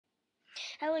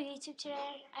Hello YouTube,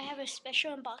 today I have a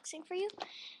special unboxing for you.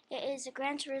 It is a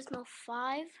Gran Turismo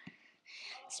 5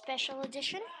 special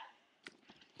edition.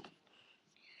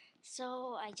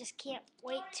 So I just can't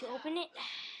wait to open it.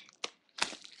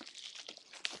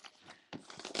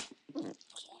 Okay.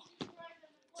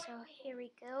 So here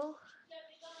we go.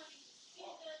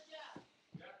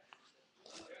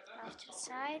 Off to the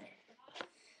side.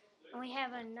 And we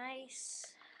have a nice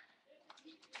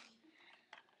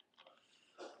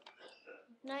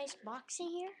boxing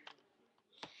here.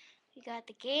 We got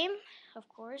the game, of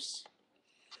course.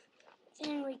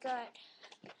 Then we got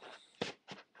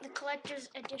the collector's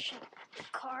edition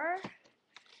car.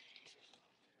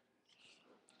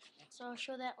 So I'll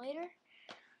show that later.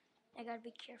 I gotta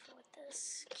be careful with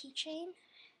this keychain.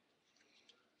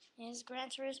 It's Gran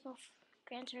Turismo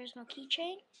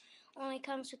keychain. Only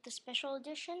comes with the special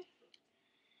edition.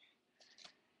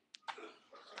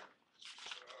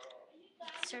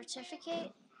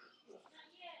 Certificate.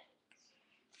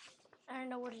 I don't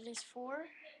know what it is for.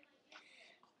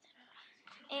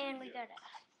 And we got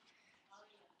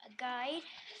a guide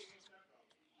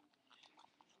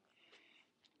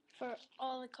for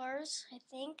all the cars, I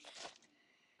think.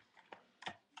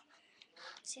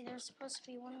 See, there's supposed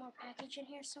to be one more package in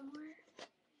here somewhere.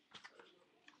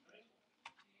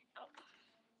 Oh.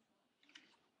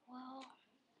 Well,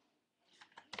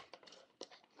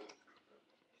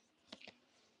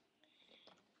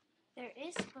 there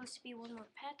is supposed to be one more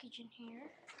package in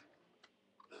here.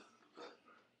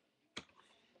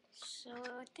 So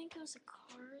I think it was the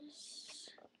cars.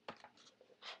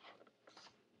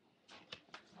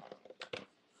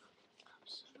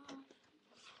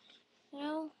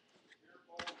 No.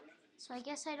 So I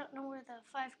guess I don't know where the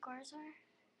 5 cars are.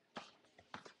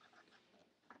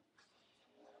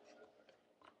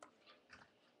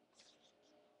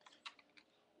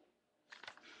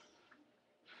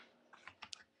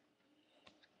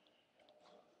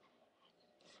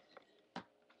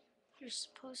 There's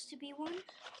supposed to be one.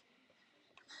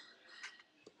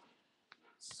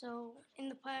 So in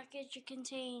the package it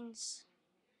contains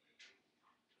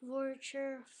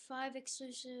Voyager 5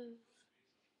 exclusive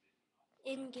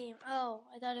in-game. Oh,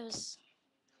 I thought it was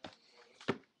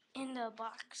in the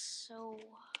box, so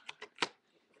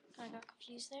I got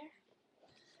confused there.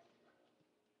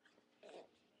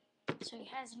 So it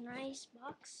has a nice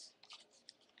box.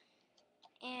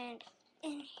 And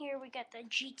in here we got the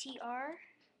GTR,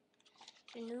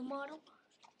 the new model.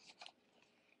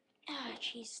 Ah,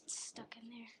 jeez, it's stuck in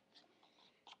there.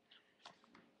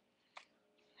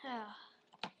 Ah.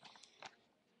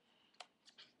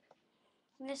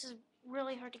 And this is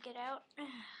really hard to get out. Okay,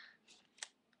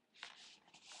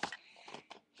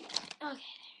 there we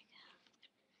go.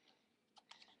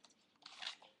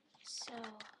 So,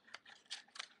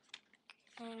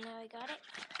 and now I got it.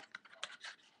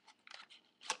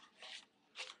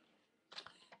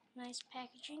 Nice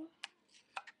packaging.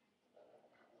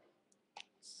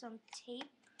 Some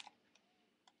tape.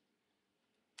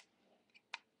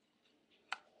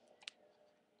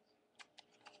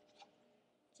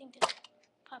 I think that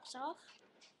pops off.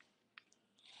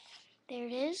 There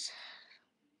it is.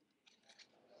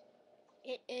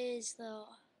 It is the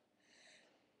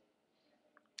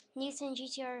Nissan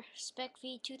GTR Spec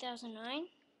V 2009.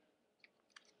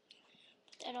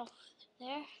 Put that off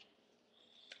there.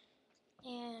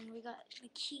 And we got the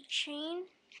keychain.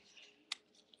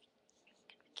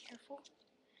 Be careful.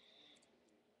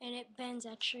 And it bends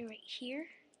actually right here.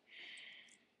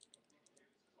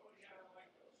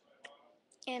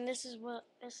 And this is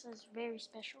very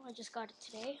special. I just got it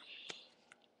today.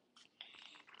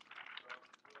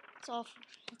 It's all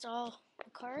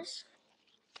the cars.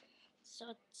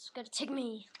 So it's gonna take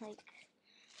me like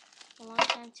a long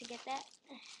time to get that.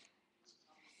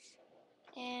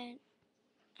 And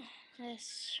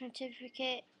this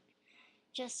certificate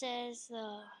just says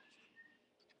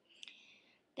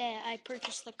that I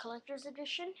purchased the collector's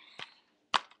edition.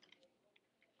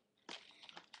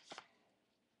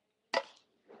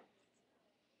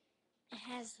 It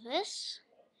has this.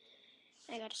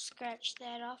 I gotta scratch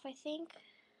that off, I think.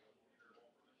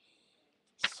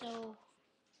 So,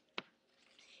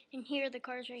 and here are the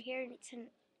cars right here. It's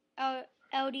an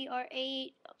Audi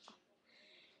R8,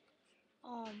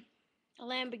 a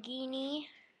Lamborghini,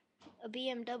 a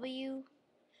BMW,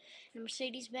 and a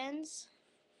Mercedes-Benz.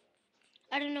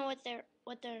 I don't know what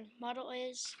their model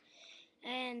is,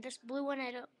 and this blue one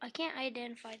I can't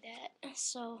identify that.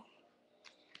 So,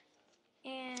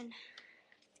 and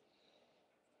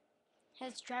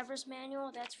has driver's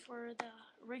manual. That's for the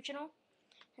original.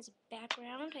 Has a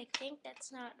background. I think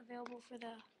that's not available for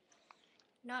the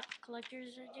not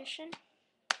collector's edition.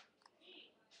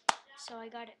 So I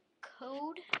got a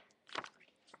code.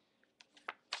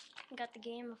 Got the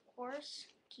game, of course.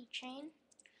 Keychain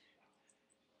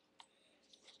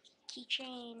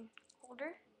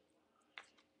holder.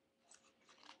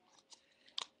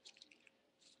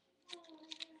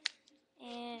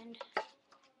 And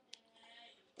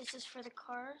this is for the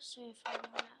car, so if I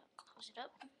want to close it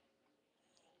up,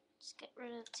 just get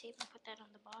rid of the tape and put that on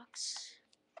the box.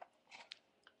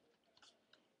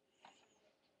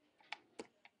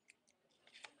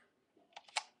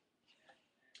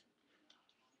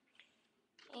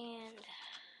 And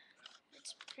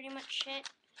that's pretty much it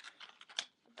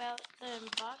about the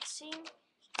unboxing.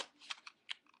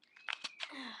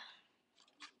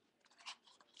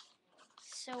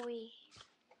 So we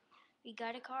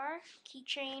got a car,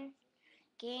 keychain,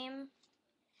 game,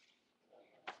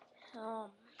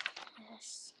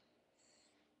 this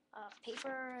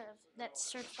paper that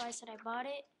certifies that I bought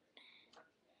it,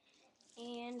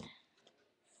 and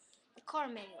a car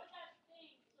manual.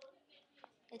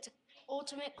 It's an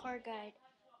ultimate car guide,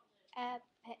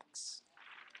 Apex.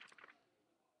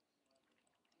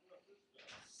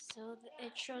 So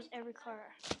it shows every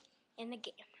car in the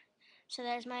game. So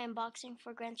that is my unboxing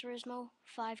for Gran Turismo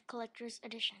 5 Collector's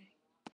Edition.